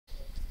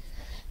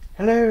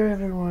Hello,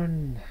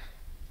 everyone.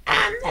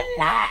 I'm the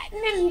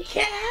lightning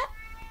cat.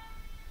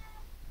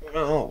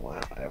 Oh,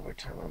 wow. Every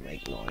time I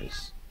make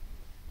noise.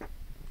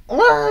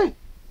 Why?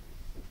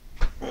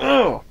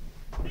 Oh.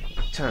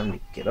 Time to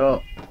get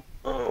up.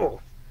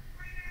 Oh.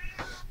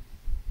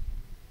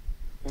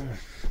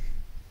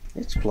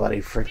 It's bloody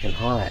freaking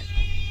hot.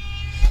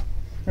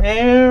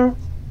 Meow.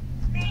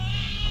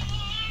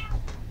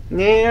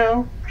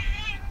 Meow.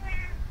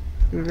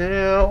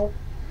 Meow.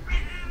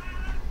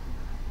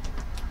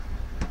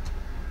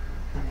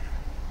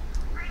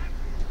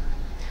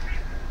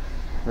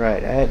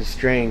 Right, I had a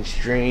strange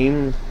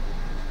dream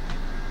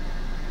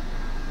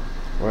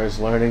where I was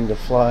learning to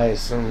fly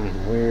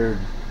some weird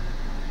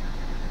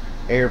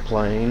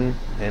airplane,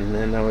 and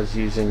then I was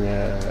using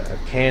a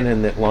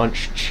cannon that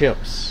launched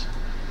chips.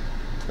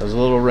 Those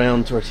little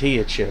round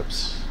tortilla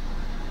chips.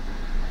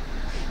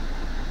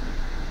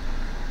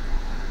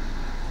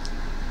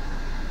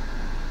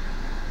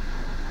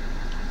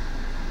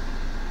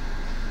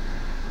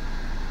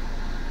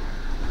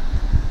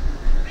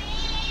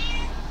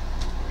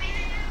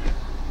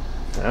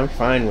 I'm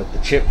fine with the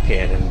chip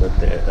cannon, but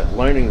the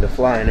learning to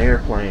fly an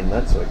airplane,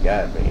 that's what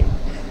got me.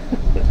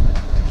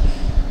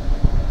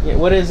 Yeah,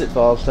 what is it,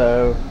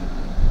 Balto?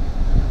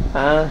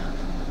 Huh?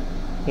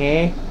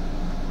 Yeah?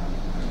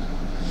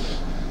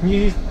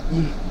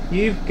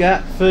 You've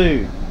got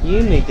food.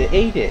 You need to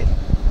eat it.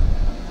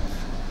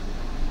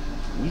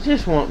 You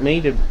just want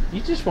me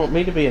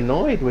to be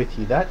annoyed with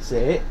you, that's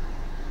it.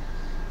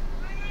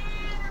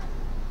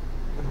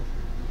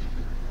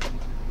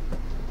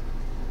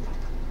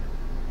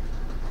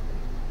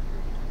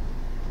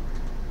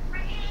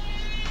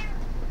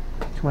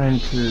 Trying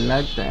to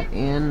plug that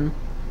in.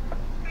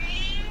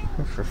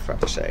 For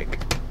fuck's sake.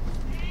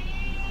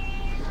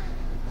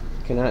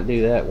 Cannot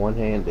do that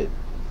one-handed.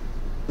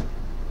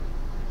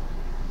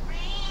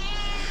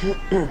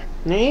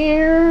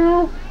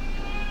 Now.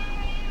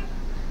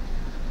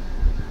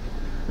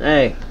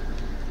 Hey.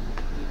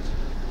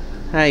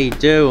 How you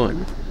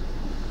doing?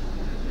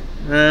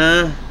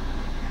 Huh?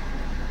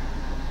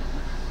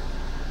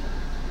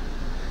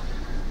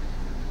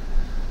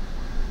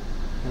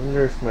 I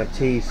wonder if my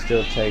tea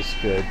still tastes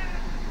good.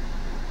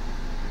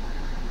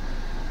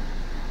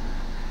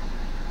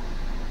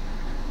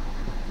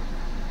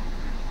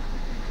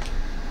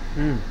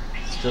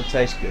 Still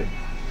tastes good.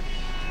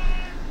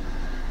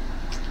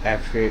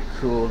 After it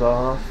cooled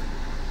off.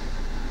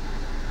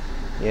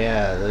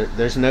 Yeah,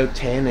 there's no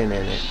tannin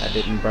in it. I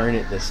didn't burn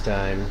it this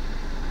time.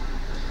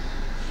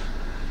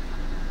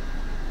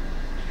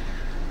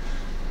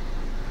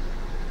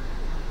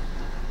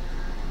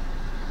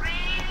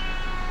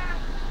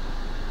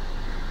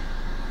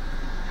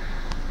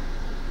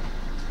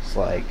 It's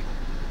like,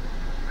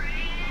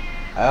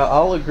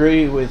 I'll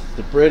agree with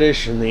the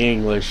British and the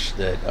English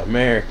that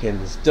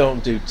Americans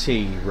don't do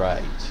tea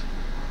right.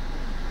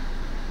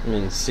 I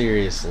mean,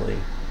 seriously.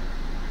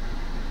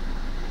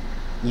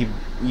 You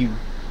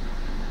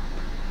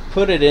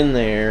put it in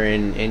there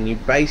and you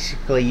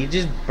basically, you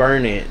just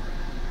burn it,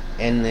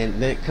 and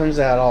then it comes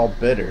out all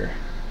bitter.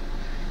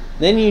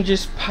 Then you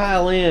just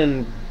pile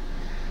in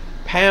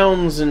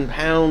pounds and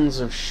pounds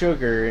of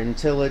sugar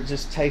until it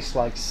just tastes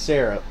like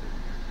syrup.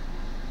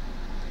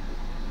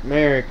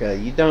 America,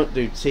 you don't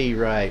do tea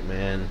right,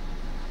 man.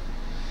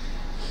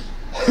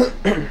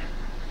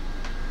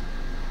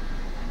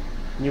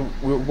 You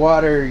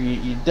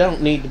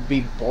don't need to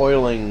be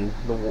boiling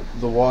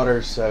the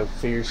water so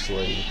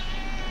fiercely.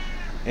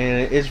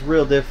 And it's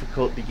real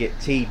difficult to get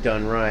tea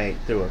done right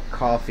through a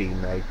coffee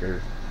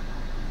maker.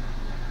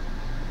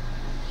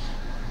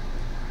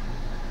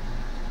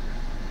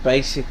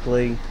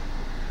 Basically,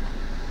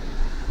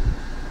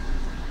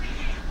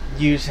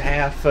 use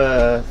half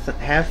a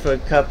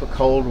cup of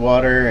cold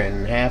water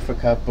and half a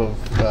cup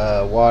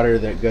of water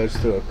that goes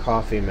through a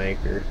coffee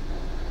maker.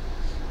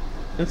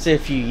 That's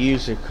if you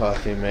use a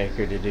coffee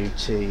maker to do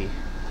tea.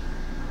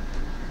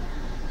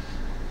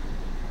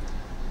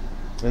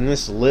 And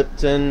this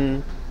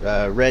Lipton,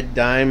 Red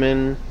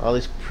Diamond, all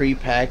these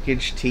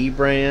pre-packaged tea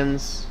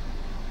brands.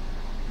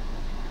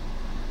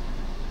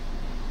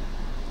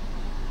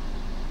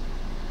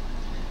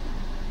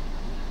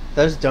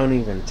 Those don't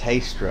even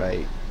taste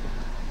right.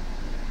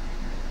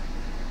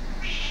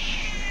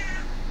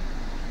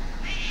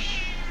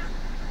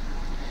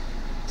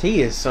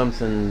 Tea is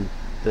something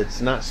that's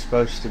not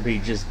supposed to be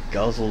just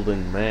guzzled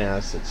in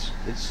mass. It's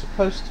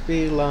supposed to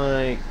be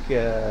like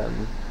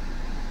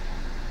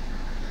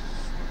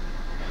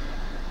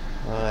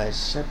it's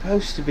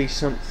supposed to be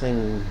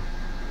something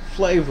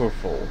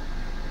flavorful,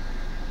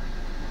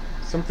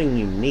 something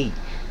unique.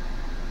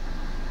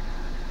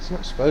 It's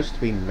not supposed to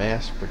be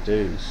mass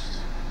produced.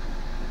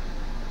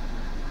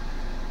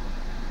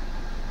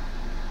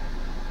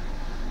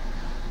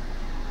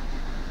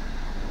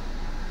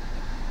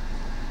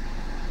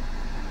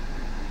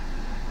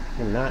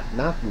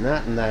 Not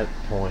in that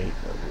point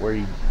where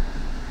you,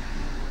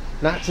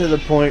 not to the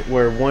point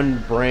where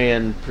one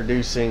brand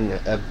producing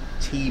a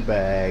tea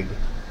bag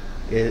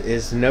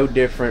is no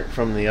different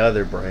from the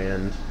other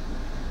brand.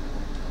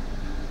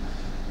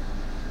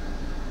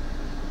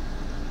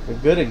 A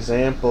good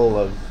example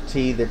of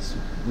tea that's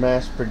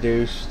mass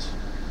produced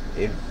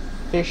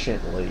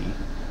efficiently,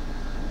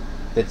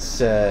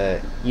 that's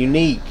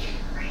unique,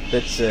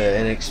 that's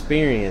an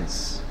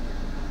experience,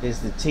 is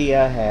the tea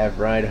I have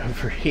right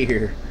over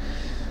here.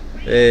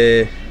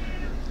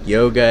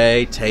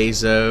 Yoga,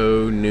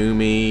 Tezo,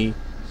 Numi,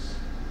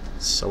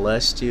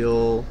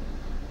 Celestial.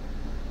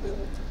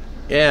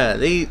 Yeah,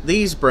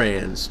 these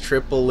brands,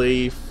 Triple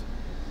Leaf.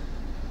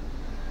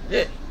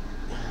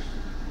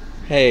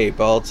 Hey,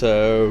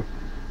 Balto.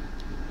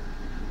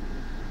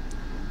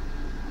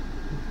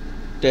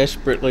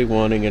 Desperately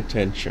wanting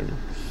attention.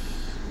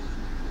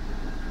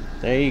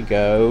 There you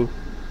go.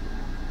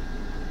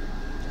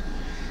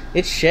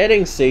 It's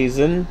shedding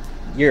season.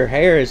 Your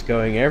hair is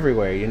going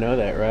everywhere. You know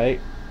that,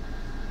 right?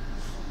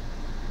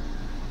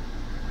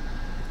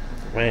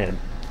 Man.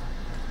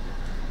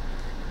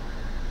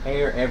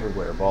 Hair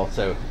everywhere,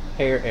 Balto.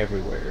 Hair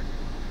everywhere.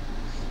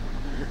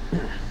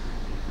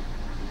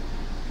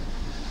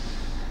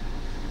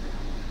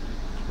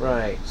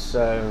 Right,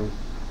 so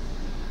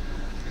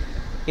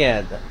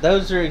yeah,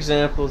 those are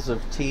examples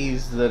of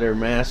teas that are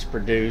mass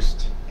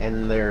produced,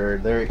 and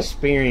their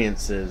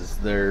experiences,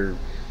 they're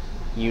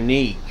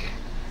unique.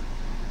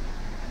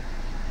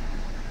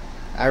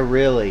 I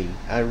really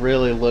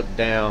look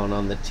down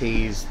on the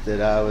teas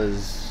that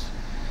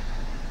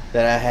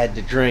I had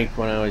to drink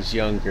when I was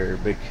younger,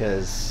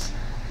 because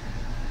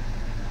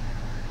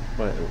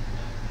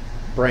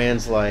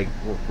brands like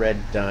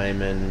Red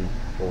Diamond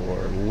or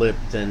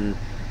Lipton,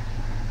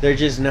 they're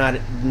just not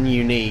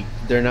unique.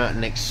 They're not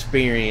an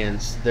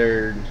experience.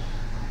 They're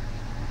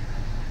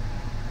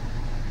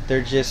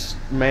just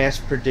mass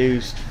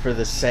produced for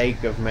the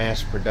sake of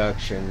mass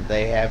production.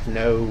 They have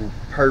no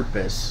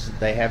purpose.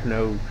 They have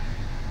no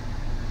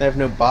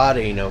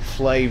body, no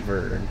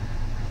flavor.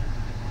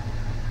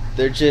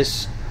 They're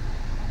just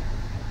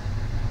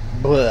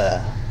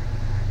blah.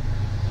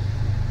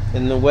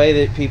 And the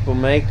way that people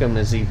make them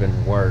is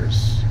even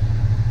worse.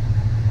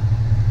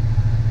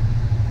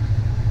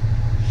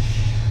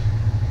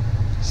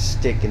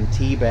 Sticking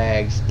tea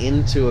bags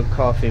into a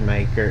coffee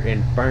maker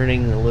and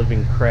burning the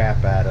living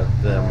crap out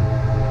of them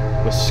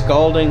with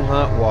scalding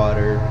hot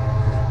water.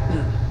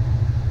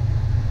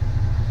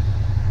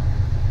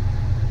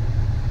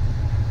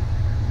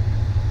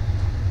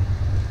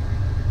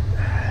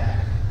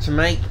 To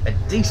make a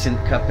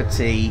decent cup of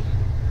tea,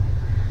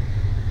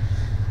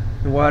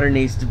 the water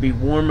needs to be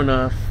warm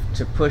enough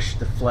to push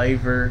the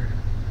flavor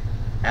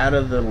out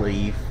of the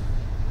leaf.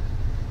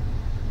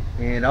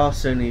 And it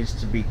also needs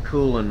to be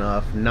cool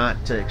enough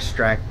not to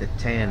extract the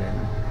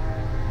tannin.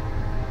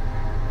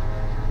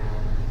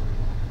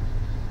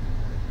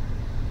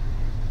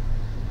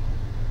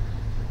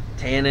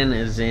 Tannin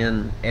is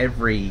in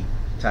every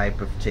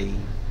type of tea.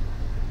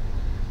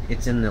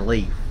 It's in the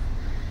leaf.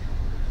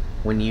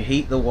 When you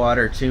heat the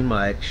water too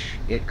much,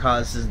 it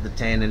causes the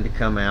tannin to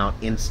come out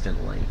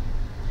instantly.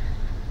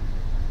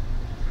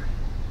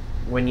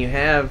 When you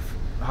have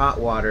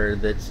hot water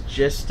that's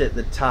just at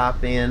the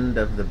top end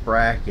of the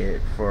bracket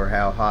for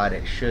how hot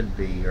it should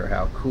be or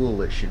how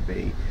cool it should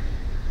be,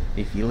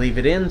 if you leave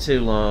it in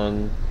too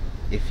long,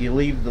 if you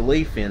leave the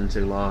leaf in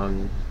too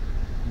long,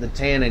 the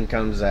tannin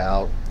comes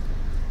out.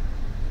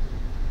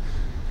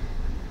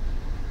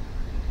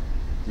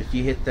 If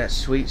you hit that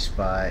sweet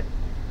spot,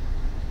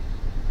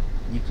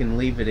 you can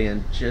leave it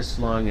in just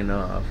long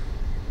enough.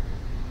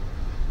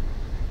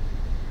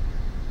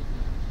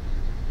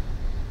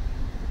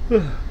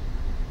 If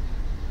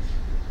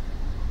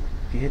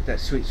you hit that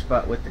sweet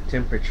spot with the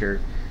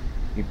temperature,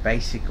 you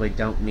basically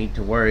don't need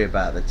to worry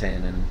about the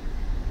tannin.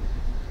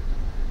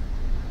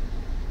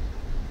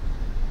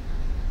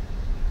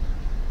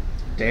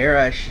 Dare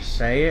I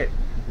say it,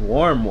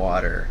 warm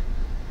water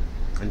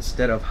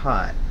instead of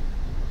hot.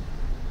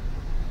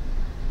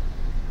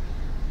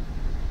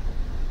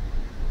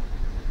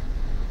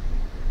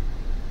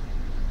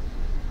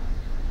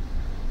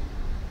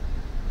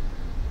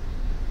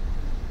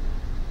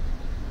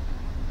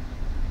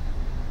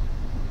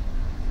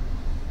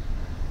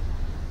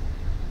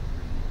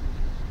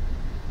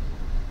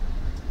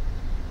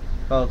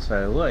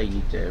 Also, what are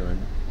you doing?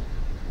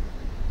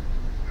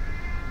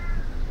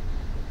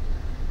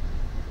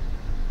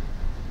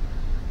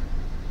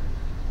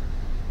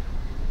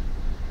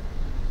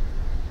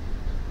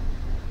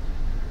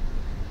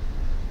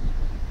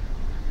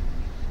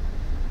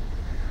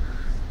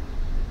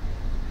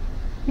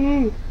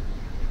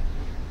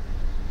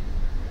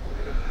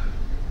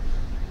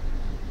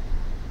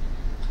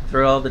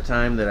 For all the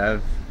time that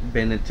I've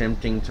been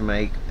attempting to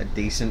make a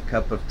decent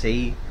cup of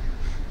tea,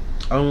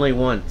 only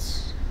once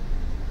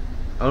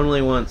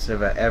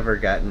have I ever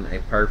gotten a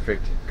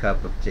perfect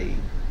cup of tea.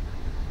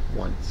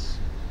 Once.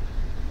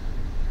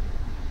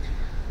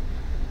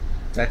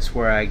 That's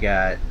where I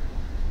got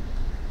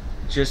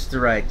just the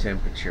right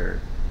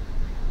temperature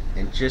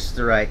and just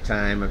the right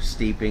time of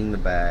steeping the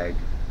bag.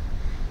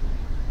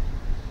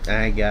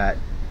 I got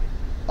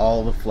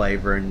all the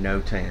flavor and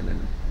no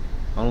tannin.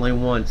 Only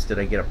once did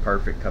I get a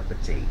perfect cup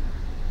of tea.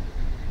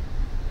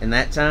 And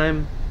that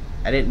time,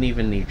 I didn't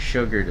even need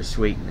sugar to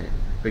sweeten it.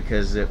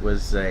 because it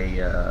was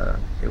a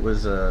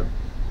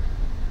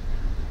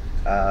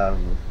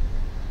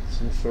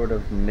some sort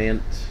of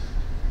mint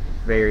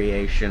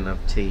variation of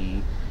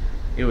tea.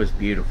 It was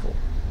beautiful.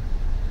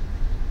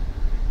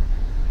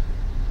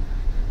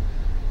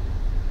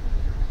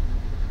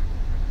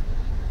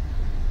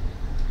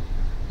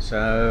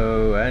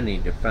 So I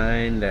need to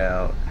find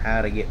out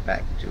how to get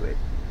back to it.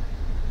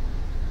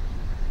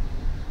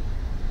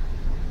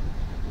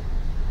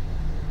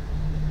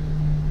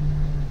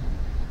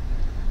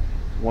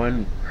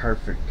 One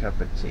perfect cup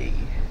of tea.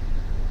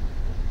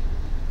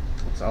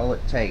 That's all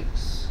it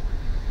takes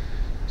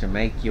to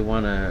make you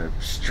want to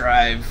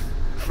strive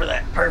for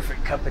that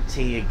perfect cup of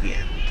tea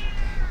again.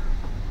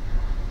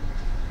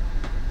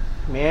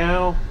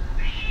 Meow.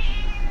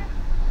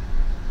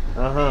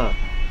 Uh-huh.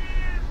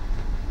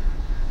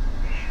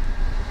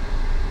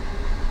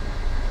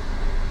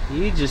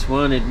 You just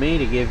wanted me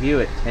to give you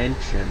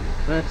attention.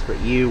 That's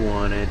what you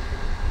wanted.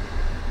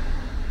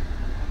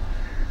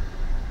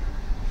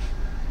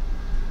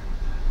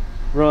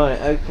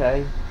 Right,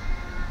 okay.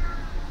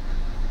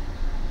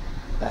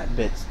 That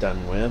bit's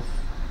done with.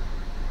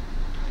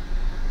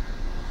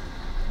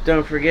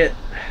 Don't forget,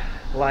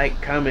 like,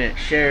 comment,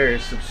 share,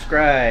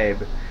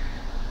 subscribe,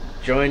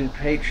 join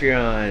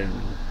Patreon,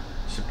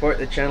 support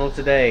the channel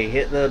today,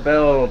 hit the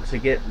bell to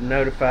get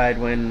notified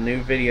when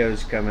new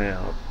videos come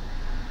out.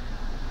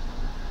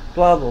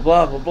 Blah blah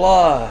blah blah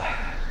blah.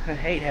 I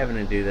hate having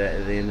to do that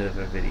at the end of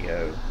a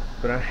video,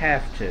 but I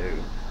have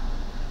to.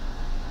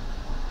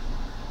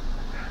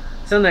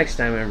 Till next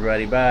time,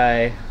 everybody.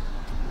 Bye.